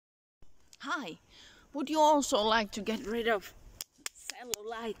Hi, would you also like to get rid of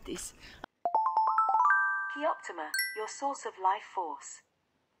cellulitis? Qi-Optima, your source of life force.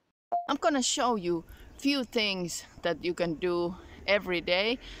 I'm gonna show you few things that you can do every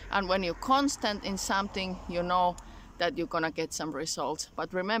day, and when you're constant in something, you know that you're gonna get some results.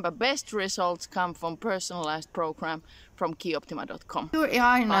 But remember, best results come from personalized program from Qi-Optima.com. Pure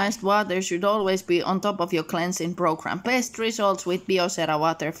ionized water should always be on top of your cleansing program. Best results with Biocera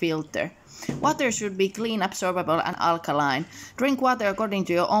water filter. Water should be clean, absorbable and alkaline. Drink water according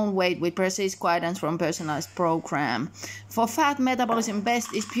to your own weight with precise guidance from personalized program. For fat metabolism,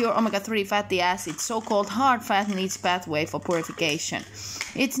 best is pure omega-3 fatty acids. So-called hard fat needs pathway for purification.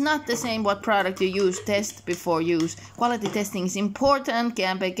 It's not the same what product you use. Test before use. Quality testing is important.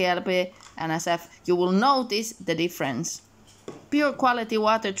 GMP, NSF. You will notice the difference. Pure quality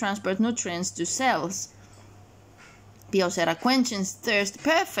water transports nutrients to cells. Biocera quenches thirst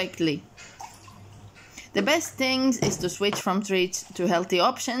perfectly. The best thing is to switch from treats to healthy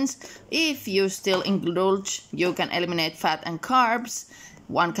options. If you still indulge, you can eliminate fat and carbs.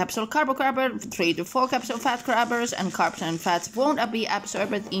 1 capsule carbo crabber, 3 to 4 capsule fat crabbers, and carbs and fats won't be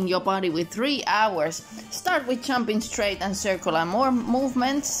absorbed in your body with 3 hours. Start with jumping straight and circular more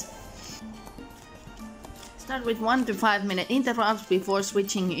movements. Start with 1 to 5 minute intervals before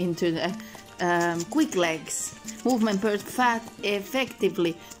switching into the quick legs. Movement burns fat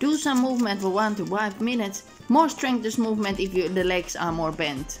effectively. Do some movement for 1 to 5 minutes. More strenuous movement if the legs are more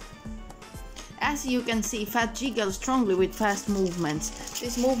bent. As you can see, fat jiggles strongly with fast movements.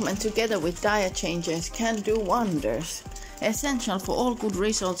 This movement together with diet changes can do wonders. Essential for all good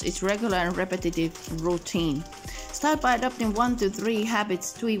results is regular and repetitive routine. Start by adopting 1 to 3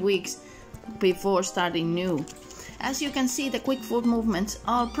 habits 3 weeks before starting new. As you can see, the quick foot movements,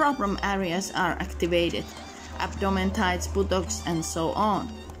 all problem areas are activated. Abdomen tights, buttocks and so on.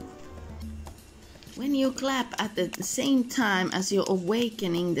 When you clap at the same time as you're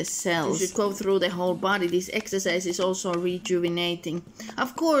awakening the cells, you should go through the whole body. This exercise is also rejuvenating.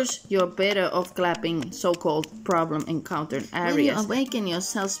 Of course, you're better off clapping so-called problem encountered areas. When you awaken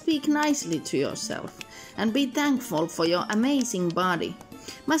yourself, speak nicely to yourself and be thankful for your amazing body.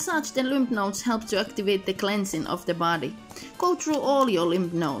 Massage the lymph nodes helps to activate the cleansing of the body. Go through all your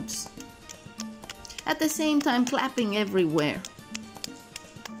lymph nodes. At the same time, clapping everywhere.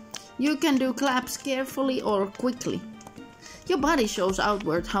 You can do claps carefully or quickly. Your body shows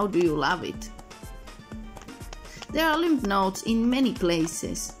outward how do you love it. There are lymph nodes in many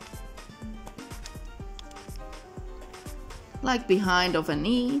places, like behind of a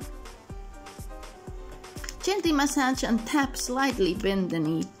knee. Gently massage and tap, slightly bend the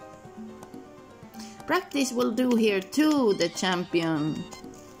knee. Practice will do here too, the champion.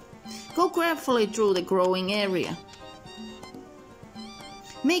 Go carefully through the growing area.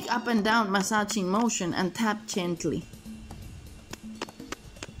 Make up and down massaging motion and tap gently.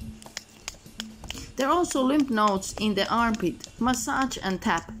 There are also lymph nodes in the armpit. Massage and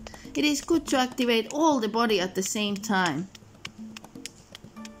tap. It is good to activate all the body at the same time.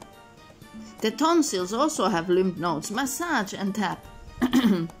 The tonsils also have lymph nodes. Massage and tap.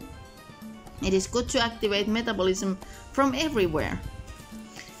 It is good to activate metabolism from everywhere.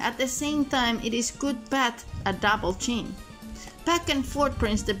 At the same time, it is good pat a double chin. Back and forth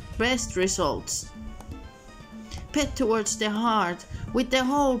brings the best results. Pet towards the heart with the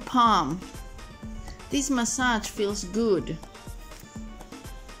whole palm. This massage feels good.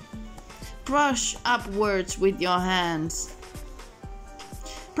 Brush upwards with your hands.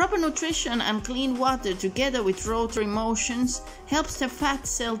 Proper nutrition and clean water together with rotary motions helps the fat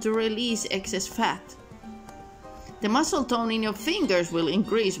cell to release excess fat. The muscle tone in your fingers will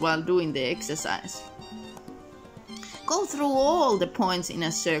increase while doing the exercise. Go through all the points in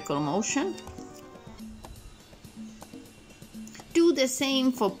a circle motion. Do the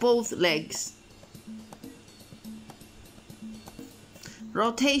same for both legs.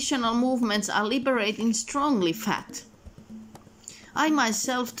 Rotational movements are liberating strongly fat. I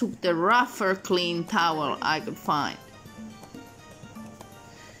myself took the rougher clean towel I could find.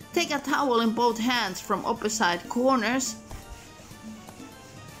 Take a towel in both hands from opposite corners.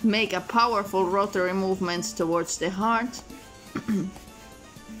 Make a powerful rotary movements towards the heart.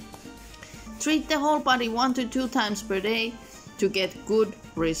 Treat the whole body 1 to 2 times per day to get good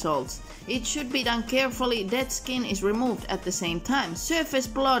results. It should be done carefully. Dead skin is removed at the same time. Surface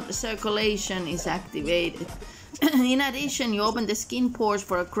blood circulation is activated. In addition, you open the skin pores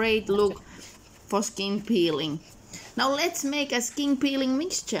for a great look for skin peeling. Now let's make a skin peeling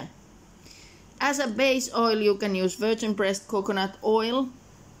mixture. As a base oil, you can use virgin pressed coconut oil.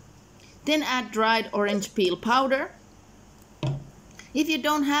 Then add dried orange peel powder. If you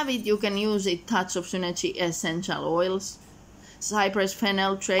don't have it, you can use it. Touch of Synergy essential oils. Cypress,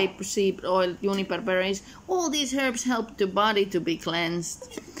 fennel, grapeseed oil, juniper berries. All these herbs help the body to be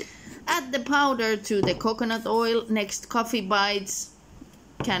cleansed. Add the powder to the coconut oil. Next, coffee bites.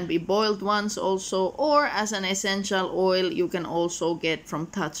 Can be boiled ones also, or as an essential oil you can also get from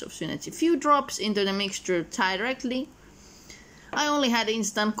Touch of Synergy. Few drops into the mixture directly. I only had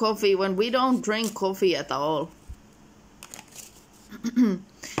instant coffee when we don't drink coffee at all.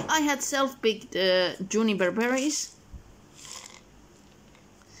 I had self-picked juniper berries.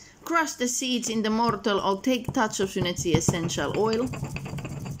 Crush the seeds in the mortar or take Touch of Synergy essential oil.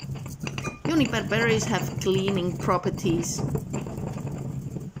 Juniper berries have cleaning properties.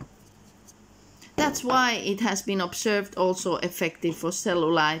 That's why it has been observed also effective for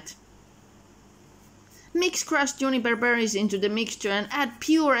cellulite. Mix crushed juniper berries into the mixture and add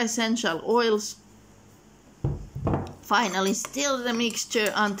pure essential oils. Finally, stir the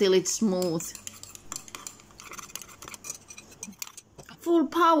mixture until it's smooth. Full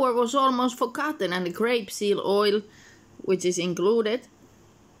power was almost forgotten, and the grapeseed oil, which is included.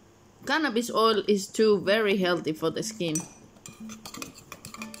 Cannabis oil is too very healthy for the skin.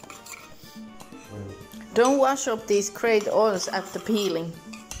 Don't wash up these great oils after peeling.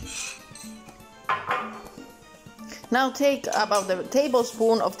 Now take about a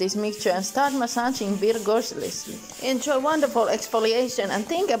tablespoon of this mixture and start massaging vigorously. Enjoy wonderful exfoliation and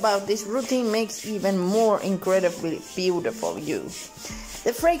think about this routine makes even more incredibly beautiful you.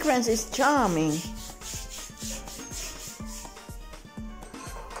 The fragrance is charming.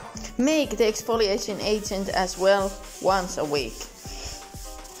 Make the exfoliation agent as well once a week.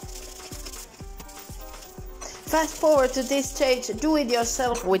 Fast forward to this stage, do it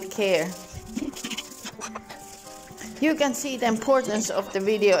yourself with care. You can see the importance of the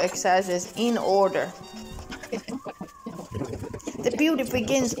video exercises in order. The beauty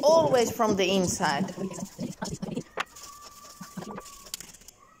begins always from the inside.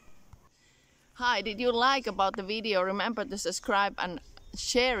 Hi, did you like about the video? Remember to subscribe and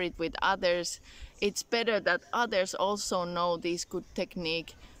share it with others. It's better that others also know this good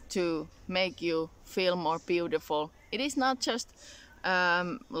technique to make you feel more beautiful. It is not just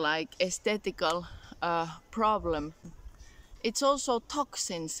like aesthetical problem. It's also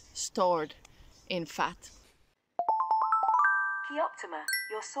toxins stored in fat. Qi-Optima,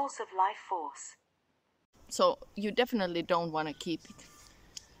 your source of life force. So you definitely don't want to keep it.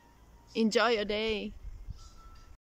 Enjoy your day.